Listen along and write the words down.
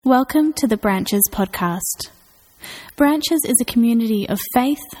Welcome to the Branches podcast. Branches is a community of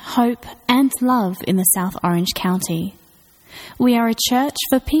faith, hope, and love in the South Orange County. We are a church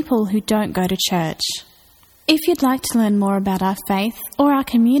for people who don't go to church. If you'd like to learn more about our faith or our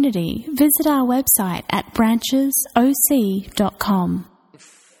community, visit our website at branchesoc.com.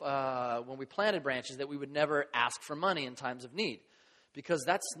 When we planted Branches, that we would never ask for money in times of need, because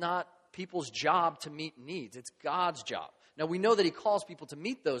that's not people's job to meet needs. It's God's job. Now, we know that he calls people to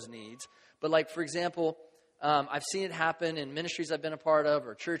meet those needs, but like, for example, I've seen it happen in ministries I've been a part of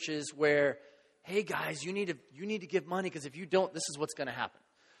or churches where, hey, guys, you need to give money, because if you don't, this is what's going to happen.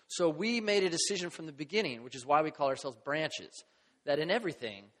 So we made a decision from the beginning, which is why we call ourselves Branches, that in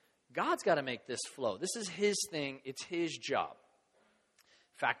everything, God's got to make this flow. This is his thing. It's his job.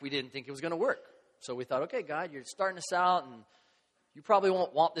 In fact, we didn't think it was going to work. So we thought, okay, God, you're starting us out, and you probably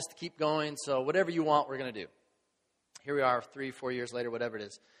won't want this to keep going, so whatever you want, we're going to do. Here we are 3-4 years later, whatever it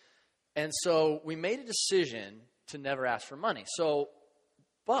is. And so we made a decision to never ask for money.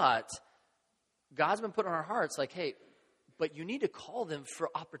 But God's been putting on our hearts like, hey, but you need to call them for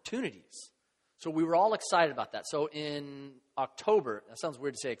opportunities. So we were all excited about that. So in October, that sounds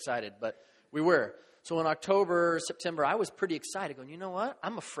weird to say excited, but we were. So in October, September, I was pretty excited, going, you know what?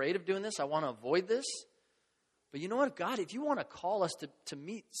 I'm afraid of doing this. I want to avoid this. But you know what, God, if you want to call us to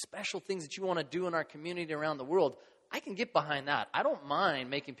meet special things that you want to do in our community around the world, I can get behind that. I don't mind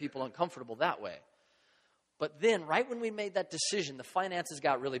making people uncomfortable that way. But then, right when we made that decision, the finances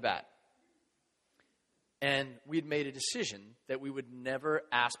got really bad. And we'd made a decision that we would never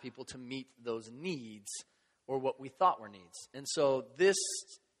ask people to meet those needs or what we thought were needs. And so this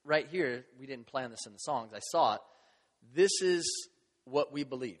right here, we didn't plan this in the songs. I saw it. This is what we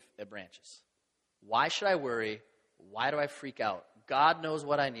believe at Branches. Why should I worry? Why do I freak out? God knows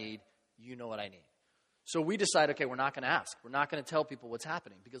what I need. You know what I need. So we decided, okay, we're not going to ask. We're not going to tell people what's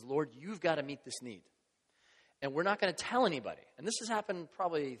happening, because, Lord, you've got to meet this need. And we're not going to tell anybody. And this has happened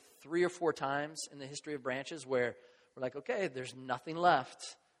probably 3 or 4 times in the history of Branches where we're like, okay, there's nothing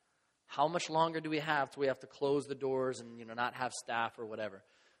left. How much longer do we have till we have to close the doors and, not have staff or whatever?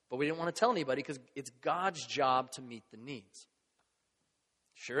 But we didn't want to tell anybody because it's God's job to meet the needs.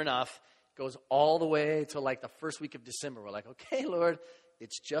 Sure enough, it goes all the way to like the first week of December. We're like, okay, Lord,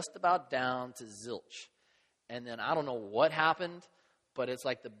 it's just about down to zilch. And then I don't know what happened, but it's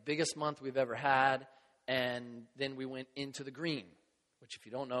like the biggest month we've ever had. And then we went into the green, which, if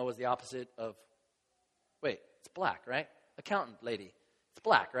you don't know, is the opposite of, it's black, right? Accountant lady. It's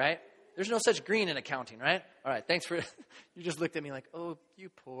black, right? There's no such green in accounting, right? All right, thanks for, you just looked at me like, oh, you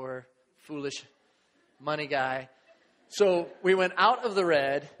poor, foolish money guy. So we went out of the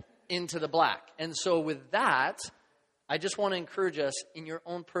red into the black. And so with that, I just want to encourage us in your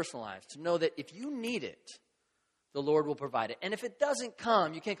own personal lives to know that if you need it, the Lord will provide it. And if it doesn't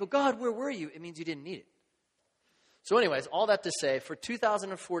come, you can't go, God, where were you? It means you didn't need it. So anyways, all that to say, for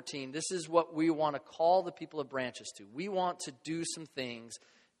 2014, this is what we want to call the people of Branches to. We want to do some things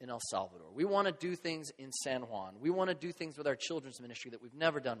in El Salvador. We want to do things in San Juan. We want to do things with our children's ministry that we've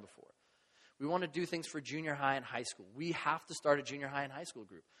never done before. We want to do things for junior high and high school. We have to start a junior high and high school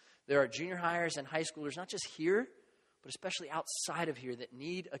group. There are junior hires and high schoolers, not just here, but especially outside of here, that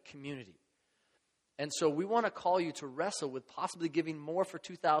need a community. And so we want to call you to wrestle with possibly giving more for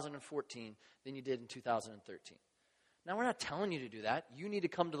 2014 than you did in 2013. Now, we're not telling you to do that. You need to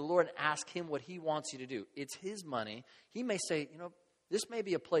come to the Lord and ask him what he wants you to do. It's his money. He may say, this may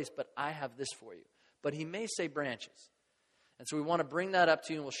be a place, but I have this for you. But he may say Branches. And so we want to bring that up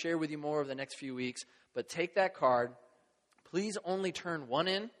to you, and we'll share with you more over the next few weeks. But take that card. Please only turn 1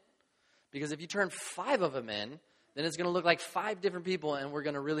 in, because if you turn 5 of them in, then it's going to look like 5 different people, and we're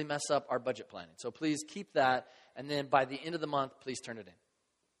going to really mess up our budget planning. So please keep that, and then by the end of the month, please turn it in.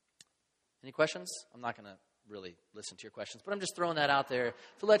 Any questions? I'm not going to really listen to your questions, but I'm just throwing that out there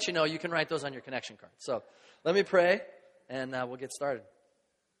to let you know you can write those on your connection card. So let me pray, and we'll get started.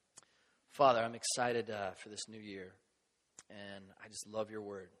 Father, I'm excited for this new year, and I just love your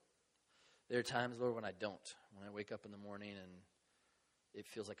word. There are times, Lord, when I don't. When I wake up in the morning and it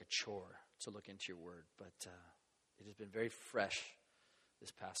feels like a chore to look into your word, but it has been very fresh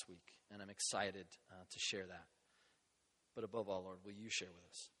this past week, and I'm excited to share that. But above all, Lord, will you share with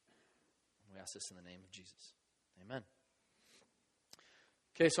us? We ask this in the name of Jesus. Amen.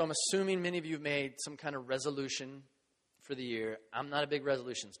 Okay, so I'm assuming many of you have made some kind of resolution for the year. I'm not a big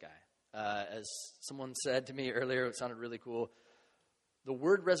resolutions guy. As someone said to me earlier, it sounded really cool. The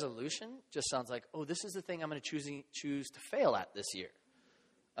word resolution just sounds like, oh, this is the thing I'm going to choose to fail at this year.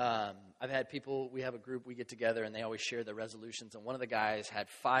 I've had people, we have a group, we get together, and they always share their resolutions, and one of the guys had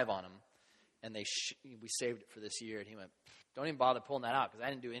 5 on them, And we saved it for this year. And he went, don't even bother pulling that out because I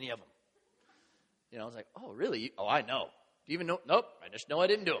didn't do any of them. I was like, oh, really? Oh, I know. Do you even know? Nope. I just know I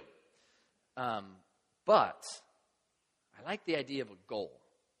didn't do them. But I like the idea of a goal.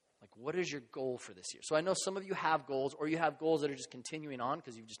 Like, what is your goal for this year? So I know some of you have goals, or you have goals that are just continuing on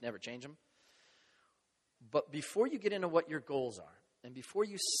because you've just never changed them. But before you get into what your goals are, and before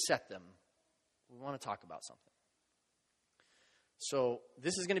you set them, we want to talk about something. So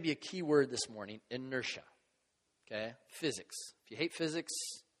this is going to be a key word this morning, inertia. Okay? Physics. If you hate physics,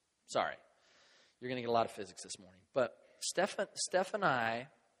 sorry. You're going to get a lot of physics this morning. But Steph and I,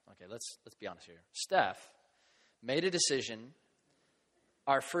 okay, let's be honest here. Steph made a decision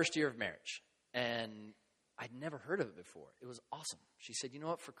our first year of marriage, and I'd never heard of it before. It was awesome. She said, you know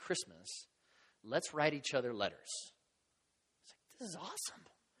what, for Christmas, let's write each other letters. I was like, this is awesome.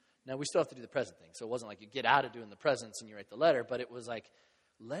 Now, we still have to do the present thing, so it wasn't like you get out of doing the presents and you write the letter, but it was like,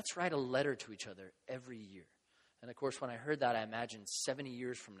 let's write a letter to each other every year. And, of course, when I heard that, I imagined 70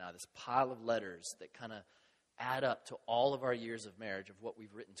 years from now, this pile of letters that kind of add up to all of our years of marriage of what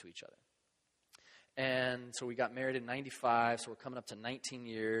we've written to each other. And so we got married in 95, so we're coming up to 19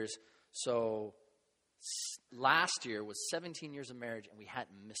 years. So last year was 17 years of marriage, and we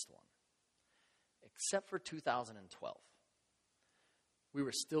hadn't missed one, except for 2012. We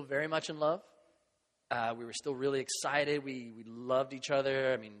were still very much in love. We were still really excited. We loved each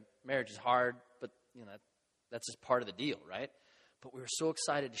other. I mean, marriage is hard, but that's just part of the deal, right? But we were so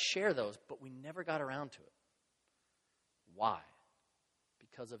excited to share those, but we never got around to it. Why?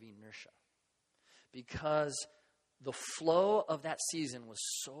 Because of inertia. Because the flow of that season was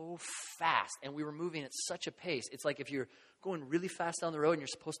so fast, and we were moving at such a pace. It's like if you're going really fast down the road and you're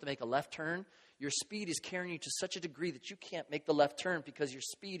supposed to make a left turn, your speed is carrying you to such a degree that you can't make the left turn because your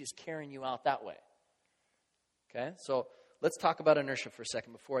speed is carrying you out that way. Okay? So let's talk about inertia for a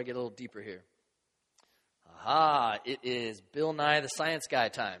second before I get a little deeper here. Aha, it is Bill Nye the Science Guy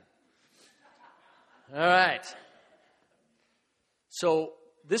time. All right. So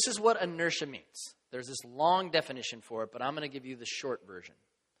this is what inertia means. There's this long definition for it, but I'm going to give you the short version.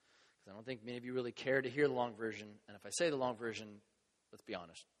 Because I don't think many of you really care to hear the long version. And if I say the long version, let's be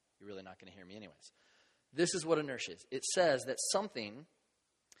honest, you're really not going to hear me anyways. This is what inertia is. It says that something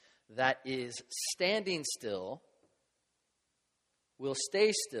that is standing still will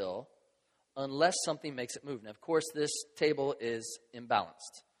stay still unless something makes it move. Now, of course, this table is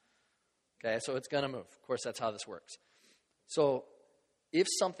imbalanced. Okay, so it's going to move. Of course, that's how this works. So if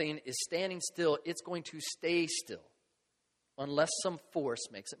something is standing still, it's going to stay still unless some force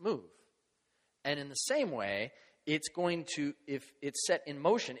makes it move. And in the same way, it's going to, if it's set in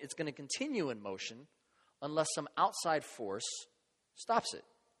motion, it's going to continue in motion unless some outside force stops it.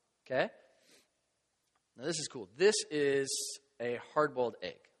 Okay? Now this is cool. This is a hard-boiled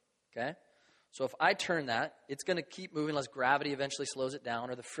egg. Okay? So if I turn that, it's going to keep moving unless gravity eventually slows it down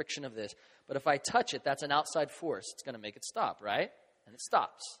or the friction of this. But if I touch it, that's an outside force. It's going to make it stop, right? And it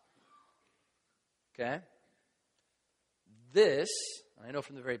stops. Okay? This, I know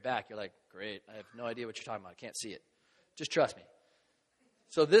from the very back, you're like, great, I have no idea what you're talking about. I can't see it. Just trust me.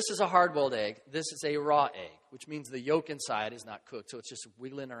 So this is a hard-boiled egg. This is a raw egg, which means the yolk inside is not cooked, so it's just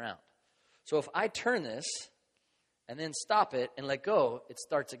wiggling around. So if I turn this and then stop it and let go, it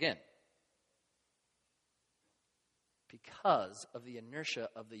starts again. Because of the inertia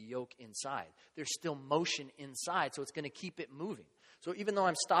of the yolk inside. There's still motion inside, so it's going to keep it moving. So even though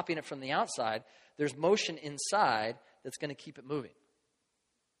I'm stopping it from the outside, there's motion inside that's going to keep it moving.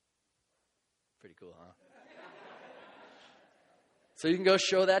 Pretty cool, huh? So you can go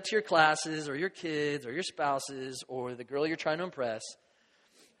show that to your classes or your kids or your spouses or the girl you're trying to impress.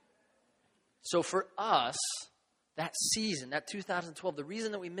 So for us, that season, that 2012, the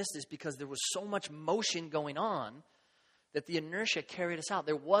reason that we missed is because there was so much motion going on that the inertia carried us out.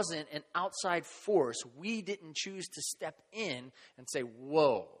 There wasn't an outside force. We didn't choose to step in and say,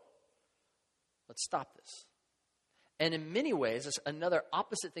 whoa, let's stop this. And in many ways, another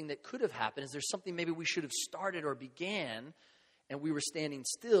opposite thing that could have happened is there's something maybe we should have started or began and we were standing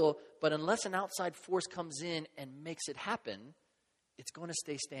still, but unless an outside force comes in and makes it happen, it's going to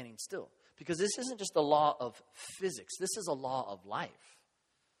stay standing still. Because this isn't just a law of physics. This is a law of life.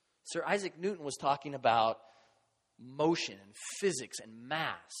 Sir Isaac Newton was talking about motion and physics and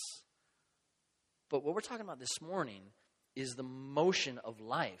mass. But what we're talking about this morning is the motion of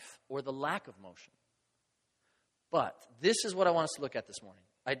life or the lack of motion. But this is what I want us to look at this morning.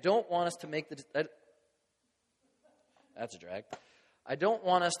 I don't want us to make that's a drag. I don't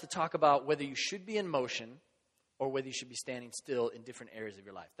want us to talk about whether you should be in motion or whether you should be standing still in different areas of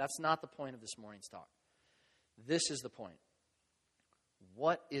your life. That's not the point of this morning's talk. This is the point.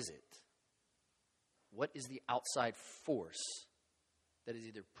 What is it what is the outside force that is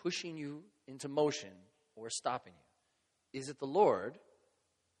either pushing you into motion or stopping you? Is it the Lord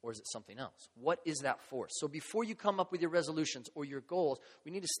or is it something else? What is that force? So before you come up with your resolutions or your goals,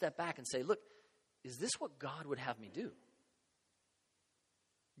 we need to step back and say, look, is this what God would have me do?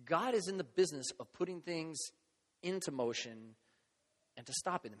 God is in the business of putting things into motion and to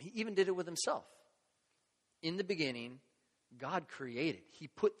stopping them. He even did it with himself. In the beginning, God created. He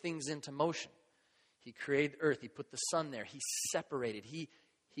put things into motion. He created the earth. He put the sun there. He separated. He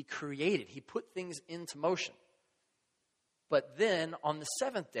created. He put things into motion. But then on the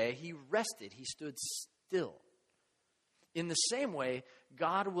seventh day, he rested. He stood still. In the same way,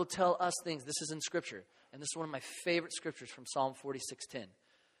 God will tell us things. This is in Scripture. And this is one of my favorite scriptures from Psalm 46:10.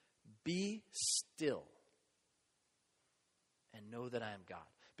 Be still and know that I am God.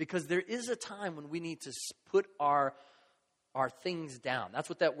 Because there is a time when we need to put our things down. That's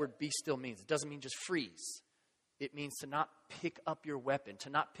what that word be still means. It doesn't mean just freeze. It means to not pick up your weapon, to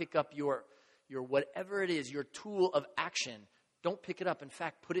not pick up your whatever it is, your tool of action. Don't pick it up. In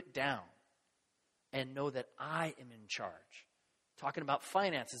fact, put it down and know that I am in charge. Talking about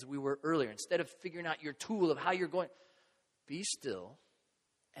finances, we were earlier. Instead of figuring out your tool of how you're going, be still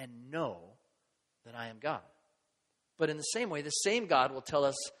and know that I am God. But in the same way, the same God will tell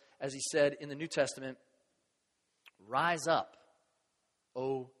us, as he said in the New Testament, rise up,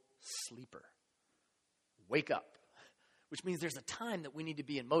 O sleeper. Wake up. Which means there's a time that we need to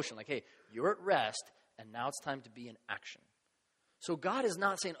be in motion. Like, hey, you're at rest, and now it's time to be in action. So God is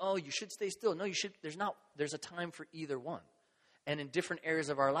not saying, oh, you should stay still. No, you should. There's a time for either one. And in different areas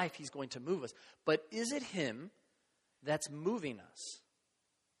of our life, he's going to move us. But is it him that's moving us?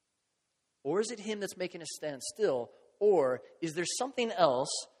 Or is it him that's making us stand still? Or is there something else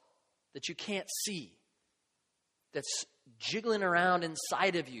that you can't see that's jiggling around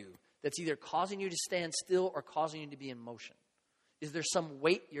inside of you that's either causing you to stand still or causing you to be in motion? Is there some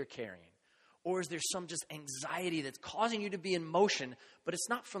weight you're carrying? Or is there some just anxiety that's causing you to be in motion, but it's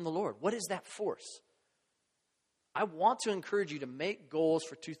not from the Lord? What is that force? I want to encourage you to make goals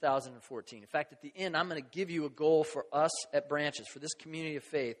for 2014. In fact, at the end, I'm going to give you a goal for us at Branches, for this community of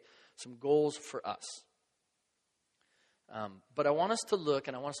faith, some goals for us. But I want us to look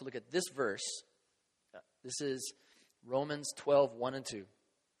at this verse. This is Romans 12, 1 and 2.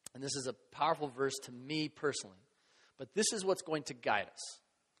 And this is a powerful verse to me personally. But this is what's going to guide us.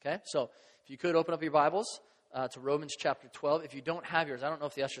 Okay? So if you could open up your Bibles to Romans chapter 12. If you don't have yours, I don't know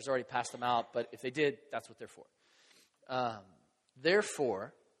if the ushers already passed them out, but if they did, that's what they're for.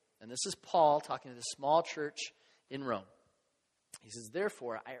 Therefore, and this is Paul talking to the small church in Rome. He says,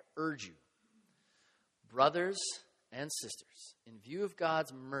 therefore, I urge you, brothers and sisters, in view of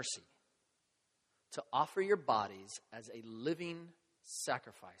God's mercy, to offer your bodies as a living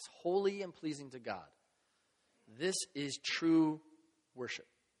sacrifice, holy and pleasing to God. This is true worship.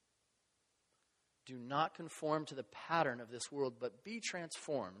 Do not conform to the pattern of this world, but be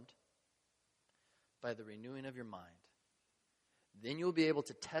transformed by the renewing of your mind. Then you'll be able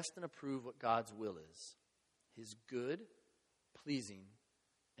to test and approve what God's will is, his good, pleasing,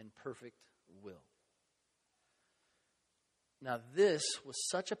 and perfect will. Now, this was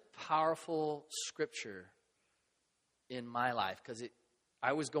such a powerful scripture in my life because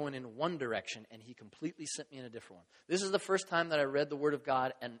I was going in one direction and he completely sent me in a different one. This is the first time that I read the Word of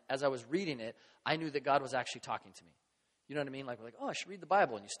God, and as I was reading it, I knew that God was actually talking to me. You know what I mean? Like, we're like, oh, I should read the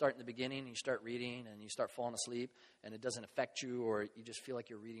Bible. And you start in the beginning, and you start reading, and you start falling asleep, and it doesn't affect you, or you just feel like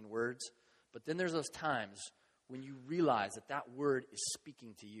you're reading words. But then there's those times when you realize that that word is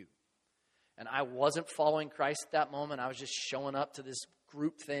speaking to you. And I wasn't following Christ at that moment. I was just showing up to this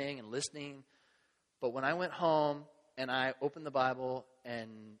group thing and listening. But when I went home and I opened the Bible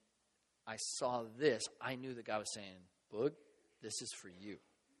and I saw this, I knew that God was saying, Boog, this is for you.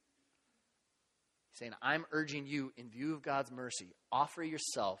 He's saying, I'm urging you, in view of God's mercy, offer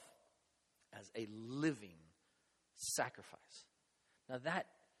yourself as a living sacrifice. Now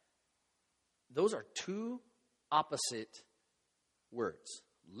those are two opposite words,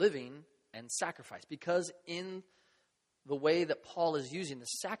 living and sacrifice, because in the way that Paul is using the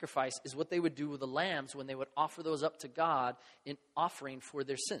sacrifice is what they would do with the lambs when they would offer those up to God in offering for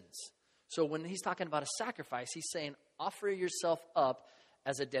their sins. So when he's talking about a sacrifice, he's saying, offer yourself up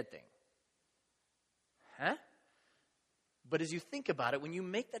as a dead thing. Huh? But as you think about it, when you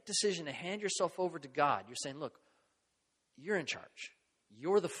make that decision to hand yourself over to God, you're saying, look, you're in charge.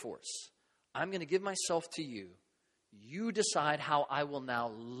 You're the force. I'm going to give myself to you. You decide how I will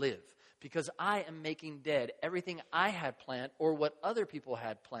now live. Because I am making dead everything I had planned or what other people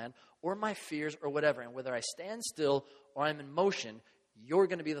had planned or my fears or whatever. And whether I stand still or I'm in motion, you're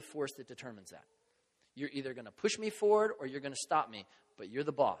going to be the force that determines that. You're either going to push me forward or you're going to stop me, but you're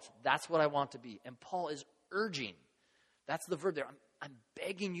the boss. That's what I want to be. And Paul is urging. That's the verb there. I'm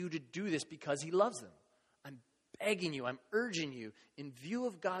begging you to do this because he loves them. I'm begging you, I'm urging you, in view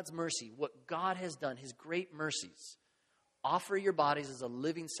of God's mercy, what God has done, his great mercies, offer your bodies as a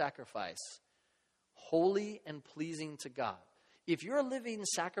living sacrifice, holy and pleasing to God. If you're a living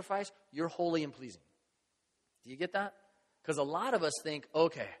sacrifice, you're holy and pleasing. Do you get that? Because a lot of us think,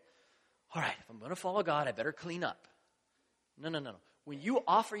 okay, all right, if I'm going to follow God, I better clean up. No. When you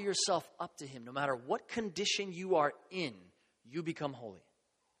offer yourself up to him, no matter what condition you are in, you become holy.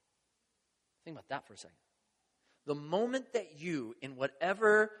 Think about that for a second. The moment that you, in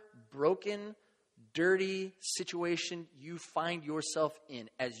whatever broken, dirty situation you find yourself in,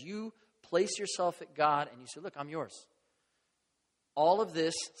 as you place yourself at God and you say, look, I'm yours. All of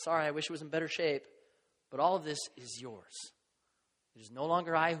this, sorry, I wish it was in better shape, but all of this is yours. It is no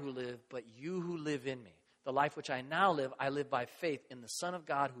longer I who live, but you who live in me. The life which I now live, I live by faith in the Son of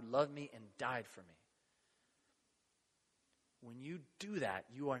God who loved me and died for me. When you do that,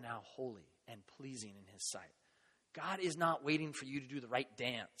 you are now holy and pleasing in his sight. God is not waiting for you to do the right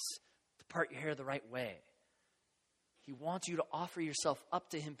dance, to part your hair the right way. He wants you to offer yourself up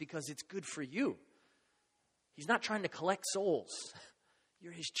to him because it's good for you. He's not trying to collect souls.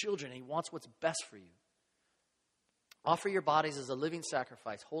 You're his children, and he wants what's best for you. Offer your bodies as a living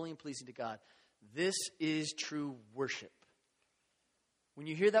sacrifice, holy and pleasing to God. This is true worship. When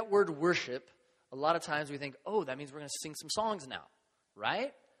you hear that word worship, a lot of times we think, oh, that means we're going to sing some songs now,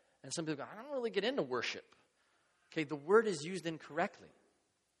 right? And some people go, I don't really get into worship. Okay, the word is used incorrectly.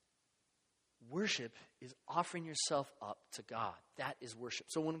 Worship is offering yourself up to God. That is worship.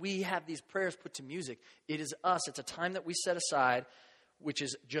 So when we have these prayers put to music, it is us. It's a time that we set aside, which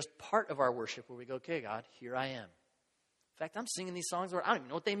is just part of our worship, where we go, okay, God, here I am. In fact, I'm singing these songs where I don't even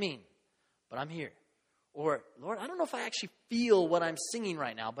know what they mean, but I'm here. Or, Lord, I don't know if I actually feel what I'm singing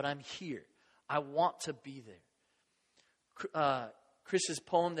right now, but I'm here. I want to be there. Chris's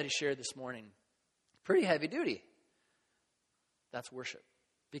poem that he shared this morning, pretty heavy duty. That's worship.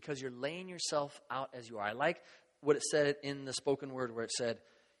 Because you're laying yourself out as you are. I like what it said in the spoken word where it said,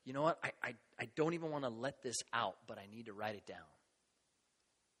 you know what, I don't even want to let this out, but I need to write it down.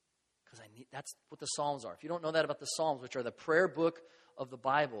 Because that's what the Psalms are. If you don't know that about the Psalms, which are the prayer book of the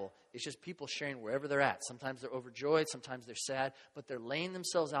Bible, it's just people sharing wherever they're at. Sometimes they're overjoyed, sometimes they're sad, but they're laying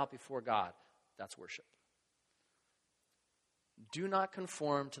themselves out before God. That's worship. Do not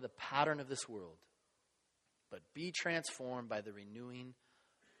conform to the pattern of this world, but be transformed by the renewing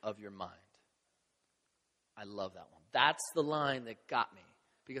of your mind. I love that one. That's the line that got me.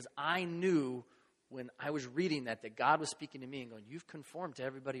 Because I knew when I was reading that God was speaking to me and going, you've conformed to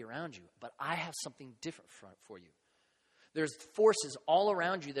everybody around you, but I have something different for you. There's forces all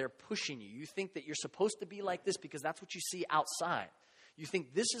around you that are pushing you. You think that you're supposed to be like this because that's what you see outside. You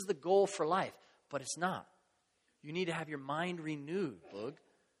think this is the goal for life, but it's not. You need to have your mind renewed, Boog.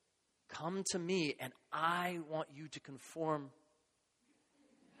 Come to me and I want you to conform.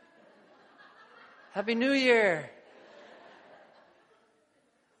 Happy New Year.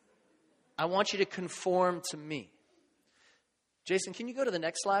 I want you to conform to me. Jason, can you go to the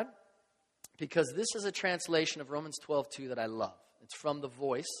next slide? Because this is a translation of Romans 12:2 that I love. It's from The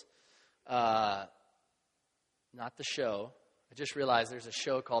Voice, not the show. I just realized there's a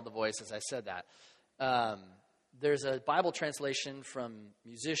show called The Voice as I said that. There's a Bible translation from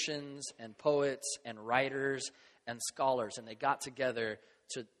musicians and poets and writers and scholars, and they got together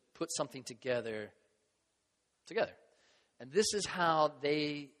to put something together. And this is how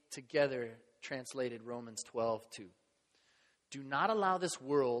they together translated Romans 12:2. Do not allow this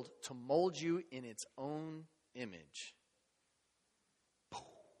world to mold you in its own image.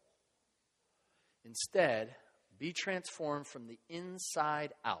 Instead, be transformed from the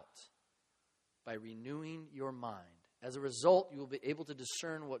inside out by renewing your mind. As a result, you will be able to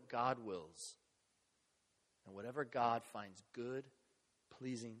discern what God wills and whatever God finds good,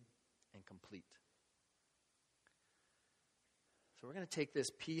 pleasing, and complete. So we're going to take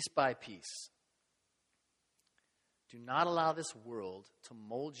this piece by piece. Do not allow this world to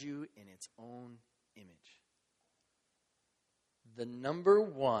mold you in its own image. The number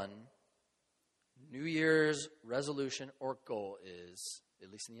one New Year's resolution or goal is, at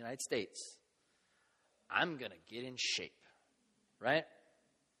least in the United States, I'm going to get in shape, right?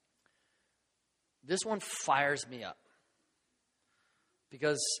 This one fires me up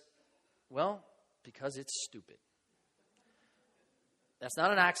because it's stupid. That's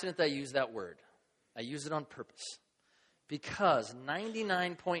not an accident that I use that word. I use it on purpose. Because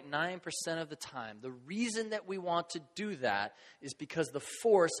 99.9% of the time, the reason that we want to do that is because the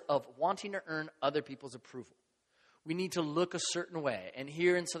force of wanting to earn other people's approval. We need to look a certain way. And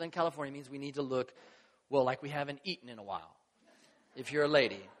here in Southern California means we need to look, well, like we haven't eaten in a while, if you're a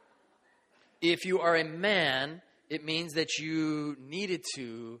lady. If you are a man, it means that you needed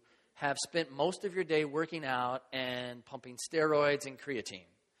to have spent most of your day working out and pumping steroids and creatine.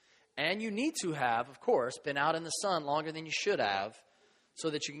 And you need to have, of course, been out in the sun longer than you should have so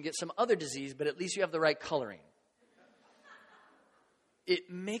that you can get some other disease, but at least you have the right coloring. It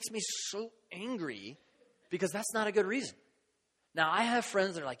makes me so angry because that's not a good reason. Now, I have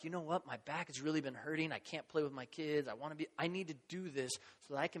friends that are like, you know what? My back has really been hurting. I can't play with my kids. I need to do this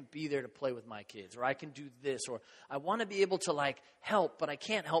so that I can be there to play with my kids. Or I can do this. Or I want to be able to help, but I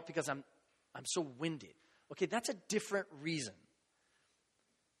can't help because I'm so winded. Okay, that's a different reason.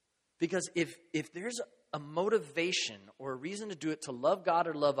 Because if there's a motivation or a reason to do it to love God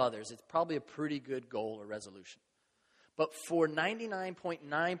or love others, it's probably a pretty good goal or resolution. But for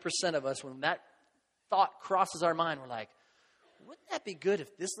 99.9% of us, when that thought crosses our mind, we're like, wouldn't that be good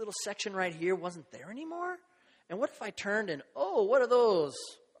if this little section right here wasn't there anymore? And what if I turned and, what are those?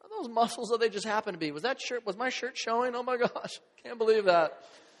 Are those muscles that they just happen to be? Was my shirt showing? Oh my gosh, can't believe that.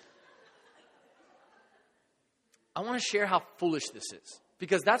 I want to share how foolish this is.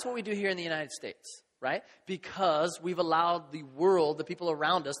 Because that's what we do here in the United States, right? Because we've allowed the world, the people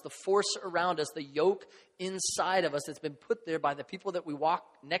around us, the force around us, the yoke inside of us that's been put there by the people that we walk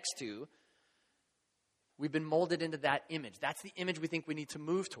next to, we've been molded into that image. That's the image we think we need to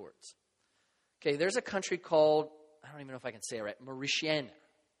move towards. Okay, there's a country called, I don't even know if I can say it right, Mauritania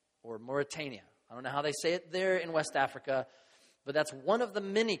or Mauritania. I don't know how they say it there in West Africa, but that's one of the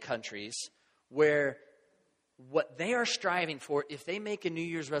many countries where what they are striving for, if they make a New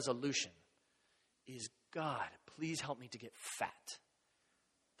Year's resolution, is, God, please help me to get fat.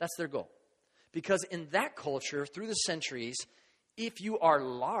 That's their goal. Because in that culture, through the centuries, if you are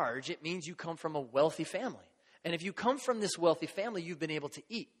large, it means you come from a wealthy family. And if you come from this wealthy family, you've been able to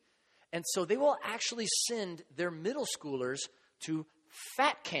eat. And so they will actually send their middle schoolers to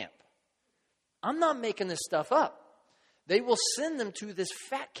fat camp. I'm not making this stuff up. They will send them to this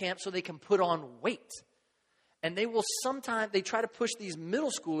fat camp so they can put on weight. And they try to push these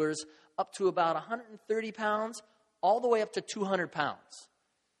middle schoolers up to about 130 pounds, all the way up to 200 pounds.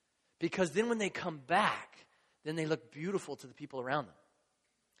 Because then when they come back, then they look beautiful to the people around them.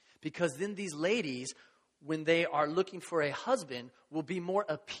 Because then these ladies, when they are looking for a husband, will be more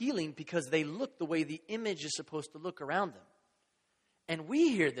appealing because they look the way the image is supposed to look around them. And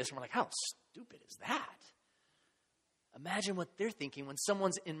we hear this and we're like, how stupid is that? Imagine what they're thinking when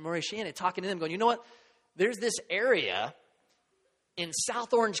someone's in Mauritania talking to them going, you know what? There's this area in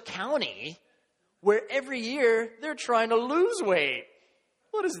South Orange County where every year they're trying to lose weight.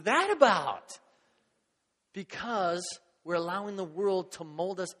 What is that about? Because we're allowing the world to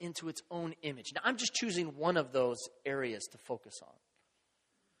mold us into its own image. Now, I'm just choosing one of those areas to focus on.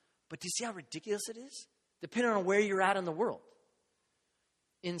 But do you see how ridiculous it is? Depending on where you're at in the world.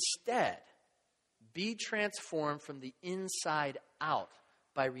 Instead, be transformed from the inside out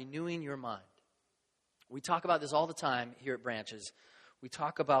by renewing your mind. We talk about this all the time here at Branches. We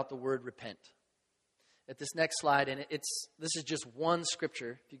talk about the word repent. At this next slide, and this is just one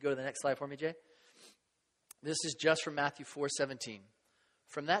scripture. If you go to the next slide for me, Jay. This is just from Matthew 4:17.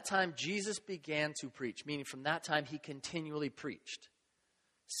 From that time, Jesus began to preach, meaning from that time he continually preached,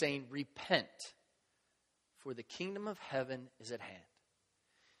 saying, repent, for the kingdom of heaven is at hand.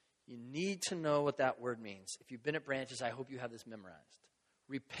 You need to know what that word means. If you've been at Branches, I hope you have this memorized.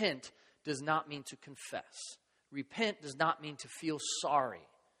 Repent does not mean to confess. Repent does not mean to feel sorry.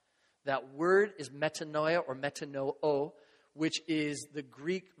 That word is metanoia or metanoo, which is the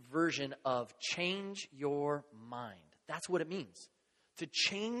Greek version of change your mind. That's what it means. To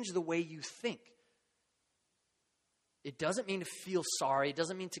change the way you think. It doesn't mean to feel sorry. It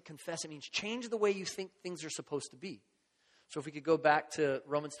doesn't mean to confess. It means change the way you think things are supposed to be. So if we could go back to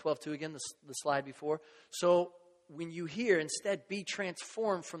Romans 12:2 again, the slide before. So when you hear, instead, be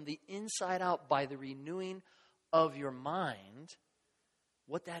transformed from the inside out by the renewing of your mind,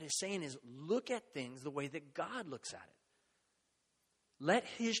 what that is saying is look at things the way that God looks at it. Let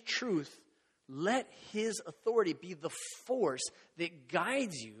his truth, let his authority be the force that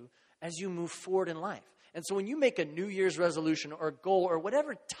guides you as you move forward in life. And so when you make a New Year's resolution or goal or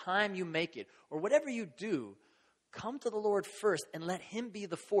whatever time you make it or whatever you do, come to the Lord first and let him be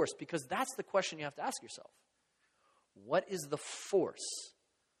the force, because that's the question you have to ask yourself. What is the force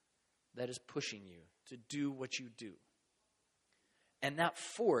that is pushing you to do what you do? And that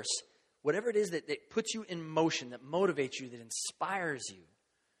force whatever it is that puts you in motion, that motivates you, that inspires you,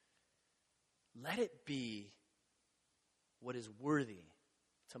 let it be what is worthy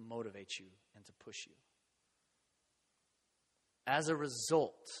to motivate you and to push you. As a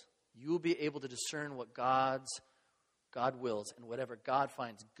result, you will be able to discern what God wills and whatever God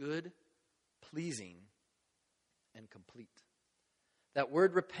finds good, pleasing, and complete. That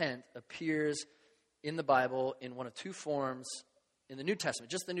word repent appears in the Bible in one of two forms in the New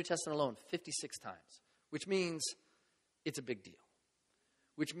Testament, just the New Testament alone, 56 times, which means it's a big deal,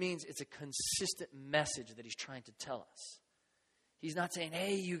 which means it's a consistent message that he's trying to tell us. He's not saying,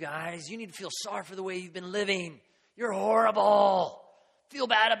 hey, you guys, you need to feel sorry for the way you've been living. You're horrible. Feel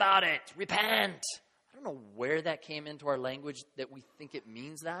bad about it. Repent. I don't know where that came into our language that we think it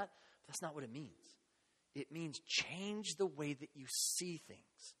means that. But that's not what it means. It means change the way that you see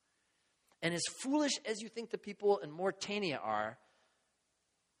things. And as foolish as you think the people in Mauritania are,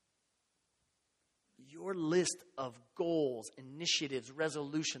 your list of goals, initiatives,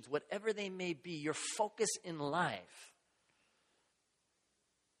 resolutions, whatever they may be, your focus in life,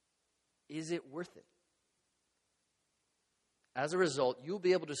 is it worth it? As a result, you'll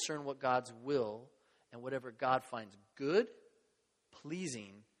be able to discern what God's will and whatever God finds good,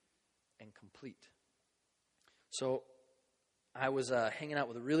 pleasing, and complete. So I was hanging out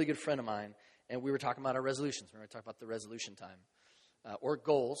with a really good friend of mine, and we were talking about our resolutions. Remember, we talked about the resolution time, or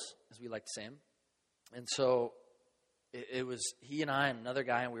goals, as we like to say them. And so it was he and I and another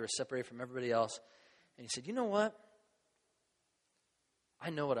guy, and we were separated from everybody else. And he said, you know what? I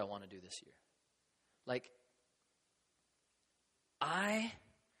know what I want to do this year. Like, I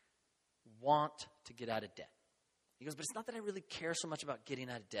want to get out of debt. He goes, but it's not that I really care so much about getting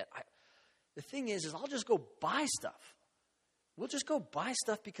out of debt. The thing is I'll just go buy stuff. We'll just go buy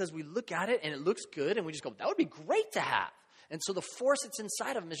stuff because we look at it and it looks good, and we just go, that would be great to have. And so the force that's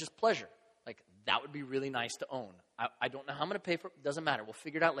inside of him is just pleasure. Like, that would be really nice to own. I don't know how I'm going to pay for it. Doesn't matter. We'll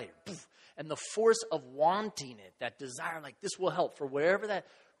figure it out later. And the force of wanting it, that desire, like this will help for wherever that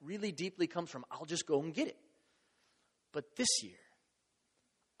really deeply comes from, I'll just go and get it. But this year,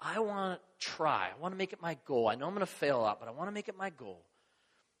 I want to try. I want to make it my goal. I know I'm going to fail a lot, but I want to make it my goal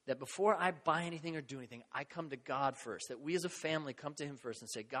that before I buy anything or do anything, I come to God first. That we as a family come to him first and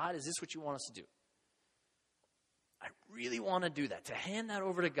say, God, is this what you want us to do? I really want to do that, to hand that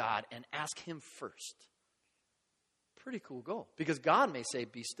over to God and ask him first. Pretty cool goal. Because God may say,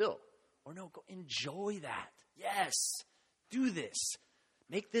 be still. Or no, go enjoy that. Yes, do this.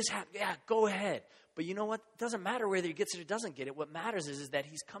 Make this happen. Yeah, go ahead. But you know what? It doesn't matter whether he gets it or doesn't get it. What matters is that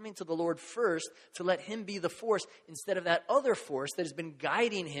he's coming to the Lord first to let him be the force instead of that other force that has been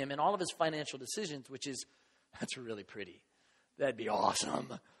guiding him in all of his financial decisions, which is, that's really pretty. That'd be awesome.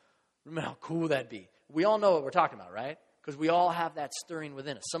 Remember how cool that'd be. We all know what we're talking about, right? Because we all have that stirring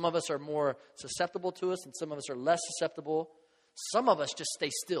within us. Some of us are more susceptible to us, and some of us are less susceptible. Some of us just stay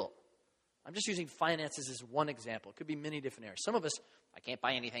still. I'm just using finances as one example. It could be many different areas. Some of us, I can't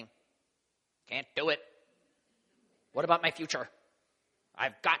buy anything. Can't do it. What about my future?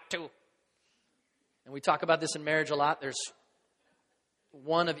 I've got to. And we talk about this in marriage a lot. There's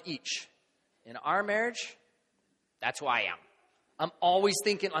one of each. In our marriage, that's who I am. I'm always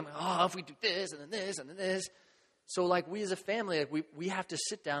thinking, if we do this and then this and then this. So like we as a family, like we have to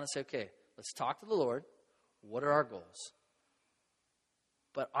sit down and say, okay, let's talk to the Lord. What are our goals?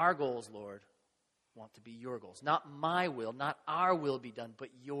 But our goals, Lord, want to be your goals. Not my will, not our will be done, but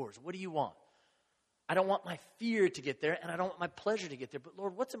yours. What do you want? I don't want my fear to get there, and I don't want my pleasure to get there. But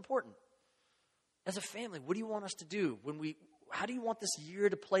Lord, what's important? As a family, what do you want us to do? How do you want this year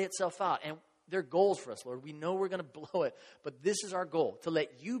to play itself out? And they're goals for us, Lord. We know we're going to blow it, but this is our goal, to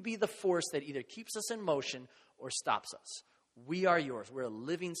let you be the force that either keeps us in motion or stops us. We are yours. We're a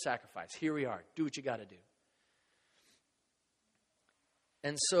living sacrifice. Here we are. Do what you got to do.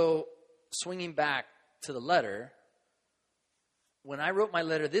 And so, swinging back to the letter, when I wrote my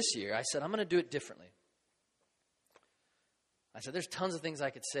letter this year, I said, I'm going to do it differently. I said, there's tons of things I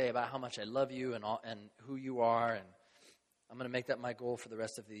could say about how much I love you and who you are, and I'm going to make that my goal for the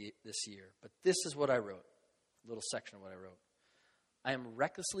rest of this year. But this is what I wrote, a little section of what I wrote. I am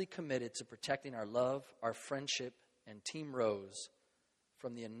recklessly committed to protecting our love, our friendship, and Team Rose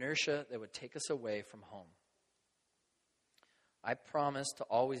from the inertia that would take us away from home. I promise to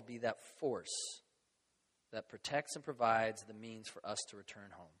always be that force that protects and provides the means for us to return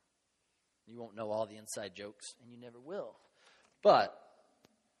home. You won't know all the inside jokes, and you never will. But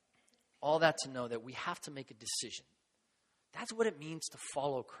all that to know that we have to make a decision. That's what it means to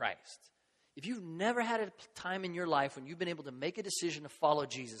follow Christ. If you've never had a time in your life when you've been able to make a decision to follow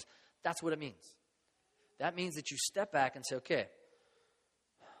Jesus, that's what it means. That means that you step back and say, okay,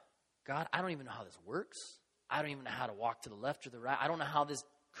 God, I don't even know how this works. I don't even know how to walk to the left or the right. I don't know how this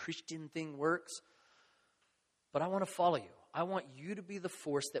Christian thing works. But I want to follow you. I want you to be the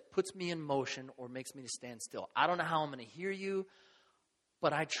force that puts me in motion or makes me to stand still. I don't know how I'm going to hear you,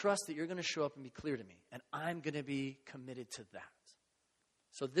 but I trust that you're going to show up and be clear to me. And I'm going to be committed to that.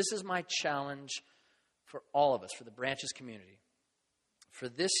 So this is my challenge for all of us, for the Branches community. For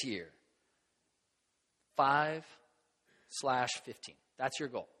this year, 5/15. That's your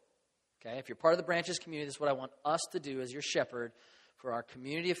goal. Okay? If you're part of the Branches community, this is what I want us to do as your shepherd for our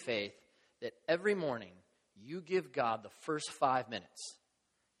community of faith, that every morning you give God the first 5 minutes.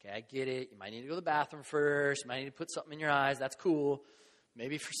 Okay, I get it. You might need to go to the bathroom first. You might need to put something in your eyes. That's cool.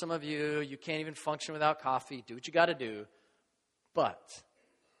 Maybe for some of you, you can't even function without coffee. Do what you got to do. But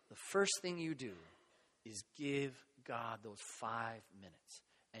the first thing you do is give God those 5 minutes.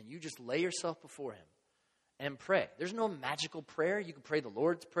 And you just lay yourself before him and pray. There's no magical prayer. You can pray the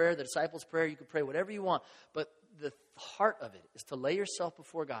Lord's Prayer, the disciples' prayer. You can pray whatever you want. But the heart of it is to lay yourself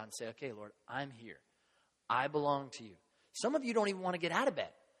before God and say, okay, Lord, I'm here. I belong to you. Some of you don't even want to get out of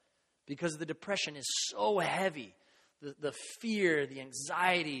bed because the depression is so heavy. The fear, the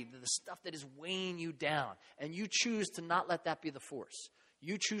anxiety, the stuff that is weighing you down. And you choose to not let that be the force.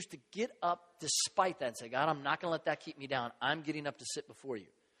 You choose to get up despite that and say, God, I'm not going to let that keep me down. I'm getting up to sit before you.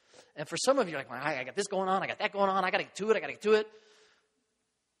 And for some of you, you're like, well, I got this going on. I got that going on. I got to get to it.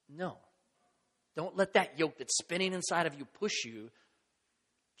 No. Don't let that yoke that's spinning inside of you push you.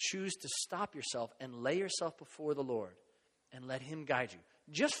 Choose to stop yourself and lay yourself before the Lord and let him guide you.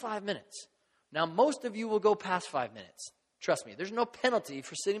 Just 5 minutes. Now, most of you will go past 5 minutes. Trust me, there's no penalty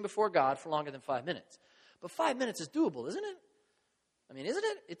for sitting before God for longer than 5 minutes. But 5 minutes is doable, isn't it? I mean, isn't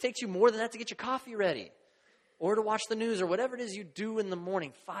it? It takes you more than that to get your coffee ready or to watch the news or whatever it is you do in the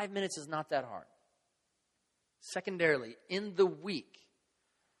morning. 5 minutes is not that hard. Secondarily, in the week,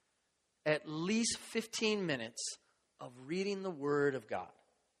 at least 15 minutes of reading the Word of God.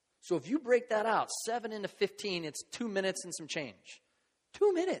 So if you break that out, 7 into 15, it's 2 minutes and some change.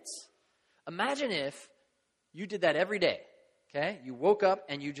 2 minutes. Imagine if you did that every day, okay? You woke up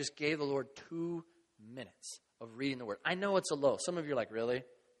and you just gave the Lord 2 minutes of reading the Word. I know it's a low. Some of you are like, really?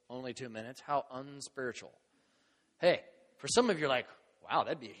 Only 2 minutes? How unspiritual. Hey, for some of you are like, wow,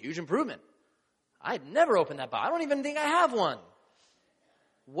 that'd be a huge improvement. I'd never opened that Bible. I don't even think I have one.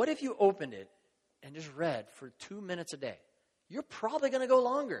 What if you opened it and just read for 2 minutes a day? You're probably going to go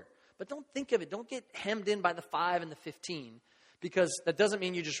longer. But don't think of it. Don't get hemmed in by the 5 and the 15. Because that doesn't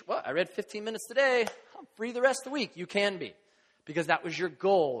mean you just, well, I read 15 minutes today. I'm free the rest of the week. You can be. Because that was your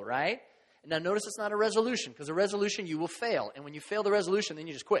goal, right? And now notice it's not a resolution. Because a resolution, you will fail. And when you fail the resolution, then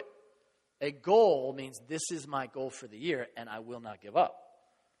you just quit. A goal means this is my goal for the year, and I will not give up.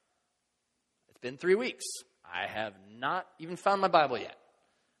 It's been 3 weeks. I have not even found my Bible yet.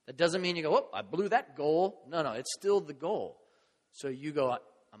 That doesn't mean you go, oh, I blew that goal. No, it's still the goal. So you go,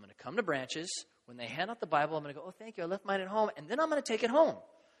 I'm going to come to Branches. When they hand out the Bible, I'm going to go, oh, thank you. I left mine at home. And then I'm going to take it home.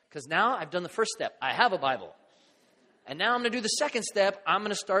 Because now I've done the first step. I have a Bible. And now I'm going to do the second step. I'm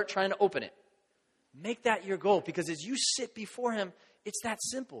going to start trying to open it. Make that your goal. Because as you sit before him, it's that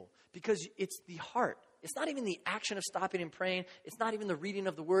simple. Because it's the heart. It's not even the action of stopping and praying. It's not even the reading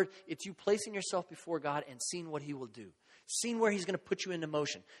of the Word. It's you placing yourself before God and seeing what he will do. Seeing where he's going to put you into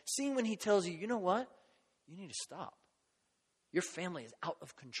motion. Seeing when he tells you, you know what? You need to stop. Your family is out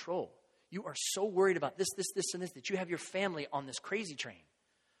of control. You are so worried about this, and this, that you have your family on this crazy train.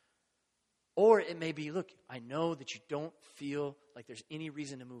 Or it may be, look, I know that you don't feel like there's any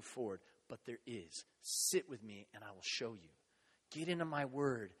reason to move forward, but there is. Sit with me and I will show you. Get into my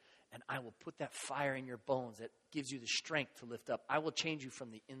word and I will put that fire in your bones that gives you the strength to lift up. I will change you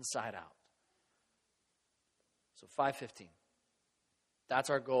from the inside out. So 5:15. That's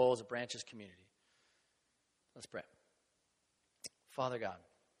our goal as a Branches community. Let's pray. Father God,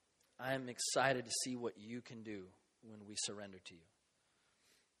 I am excited to see what you can do when we surrender to you.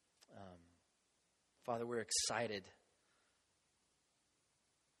 Father, we're excited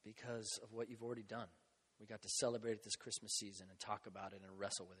because of what you've already done. We got to celebrate it this Christmas season and talk about it and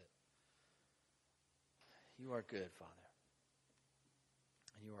wrestle with it. You are good, Father,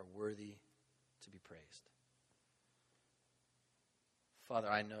 and you are worthy to be praised. Father,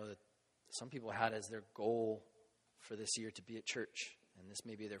 I know that some people had as their goal for this year to be at church, and this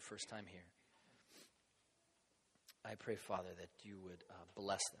may be their first time here. I pray, Father, that you would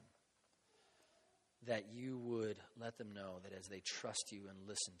bless them, that you would let them know that as they trust you and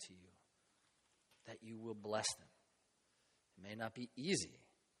listen to you, that you will bless them. It may not be easy,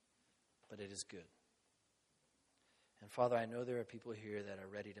 but it is good. And Father, I know there are people here that are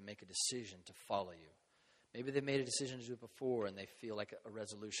ready to make a decision to follow you. Maybe they made a decision to do it before and they feel like a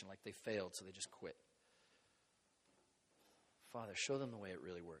resolution, like they failed, so they just quit. Father, show them the way it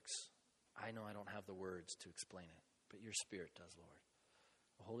really works. I know I don't have the words to explain it, but your Spirit does, Lord.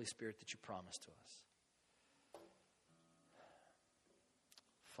 The Holy Spirit that you promised to us.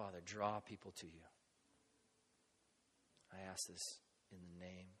 Father, draw people to you. I ask this in the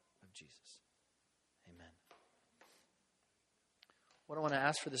name of Jesus. Amen. What I want to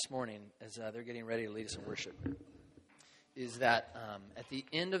ask for this morning as they're getting ready to lead us in worship is that at the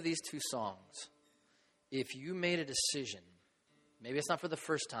end of these two songs, if you made a decision, maybe it's not for the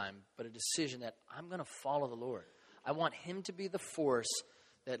first time, but a decision that I'm going to follow the Lord. I want him to be the force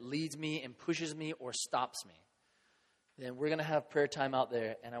that leads me and pushes me or stops me. Then we're going to have prayer time out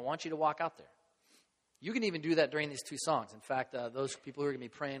there, and I want you to walk out there. You can even do that during these two songs. In fact, those people who are going to be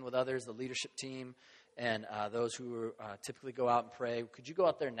praying with others, the leadership team, and those who typically go out and pray, could you go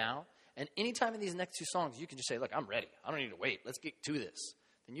out there now? And anytime in these next two songs, you can just say, look, I'm ready. I don't need to wait. Let's get to this.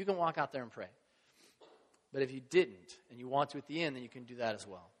 Then you can walk out there and pray. But if you didn't and you want to at the end, then you can do that as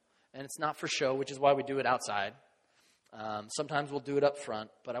well. And it's not for show, which is why we do it outside. Sometimes we'll do it up front,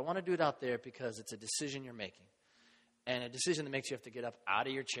 but I want to do it out there because it's a decision you're making. And a decision that makes you have to get up out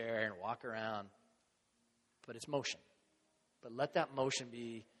of your chair and walk around. But it's motion. But let that motion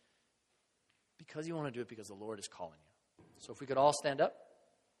be because you want to do it because the Lord is calling you. So if we could all stand up.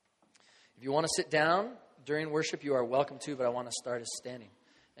 If you want to sit down during worship, you are welcome to, but I want to start us standing.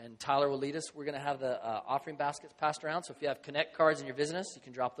 And Tyler will lead us. We're going to have the offering baskets passed around. So if you have Connect cards in your business, you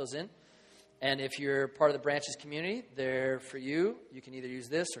can drop those in. And if you're part of the Branches community, they're for you. You can either use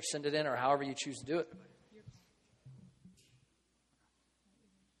this or send it in or however you choose to do it.